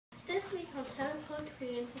from Seventh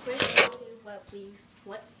Experience, we're going to do what we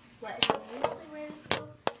usually wear to school,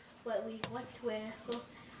 what we want to wear to school,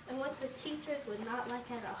 and what the teachers would not like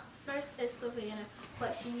at all. First is Savannah,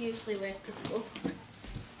 what she usually wears to school.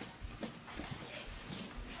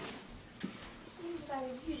 This is what I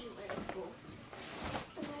would usually wear to school.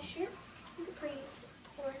 A nice shirt, capris,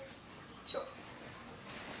 or shorts.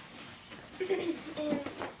 And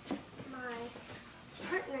my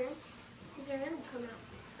partner, Zarian, will come out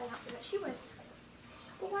the outfit that she wears to school.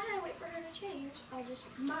 But why I wait for her to change, I'll just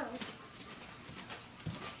model.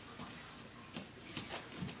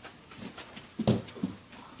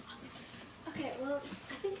 Okay, well,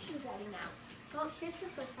 I think she's ready now. Well, here's the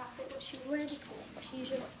first outfit, what she wore to school, what she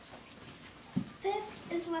usually wears. This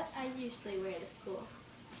is what I usually wear to school.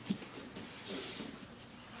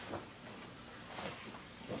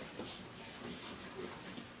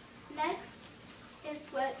 Next is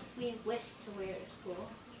what we wish to wear to school.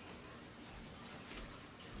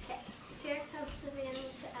 Okay, here comes Savannah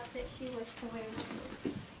with the outfit she wished to wear to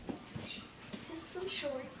school. Just some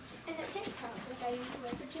shorts and a tank top like I usually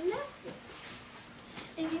wear for gymnastics.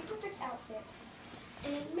 It'd be a perfect outfit.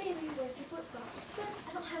 And maybe wear some flip-flops, but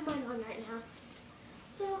I don't have mine on right now.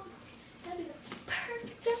 So that'd be the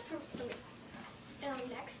perfect outfit for me. And our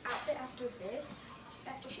next outfit after this,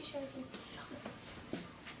 after she shows you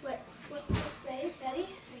ready? Are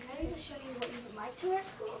you ready to show you what you would like to wear at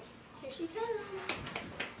school? Here she comes.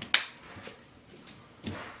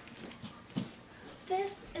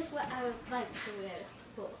 This is what I would like to wear to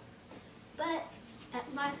school. But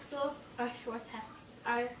at my school, our shorts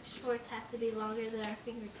have to be longer than our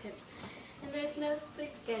fingertips. And there's no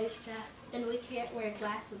spaghetti straps, and we can't wear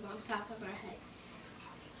glasses on top of our head.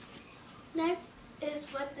 Next is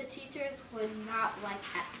what the teachers would not like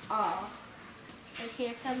at all. And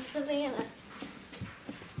here comes Savannah.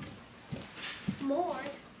 More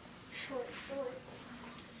short shorts,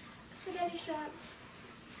 a spaghetti strap,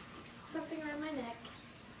 something around my neck,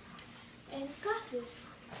 and glasses.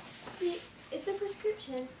 See, if they're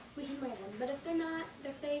prescription, we can wear them, but if they're not,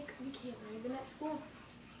 they're fake, we can't wear them at school.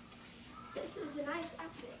 This is a nice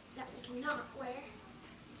outfit that we cannot wear,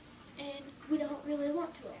 and we don't really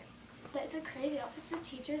want to wear. But it's a crazy outfit the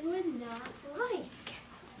teachers would not like.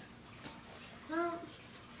 Well,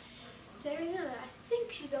 Zariana, I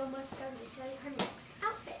think she's almost done to show you her next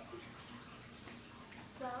outfit.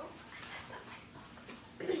 Well, I put my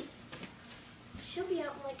socks. She'll be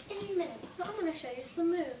out in like any minute, so I'm going to show you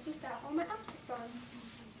some moves without all my outfits on.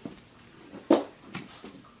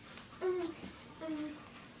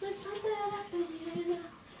 Let's pump it up in here now.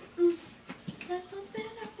 Let's pump it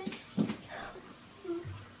up in here now.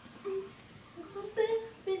 Pump it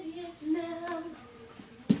up in here now.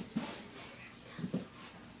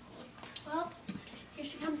 Well, here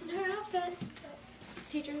she comes in her outfit.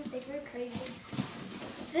 Teachers think we're crazy.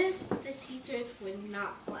 This the teachers would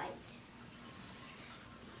not like.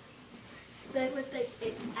 They would think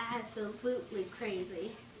it's absolutely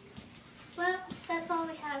crazy. Well, that's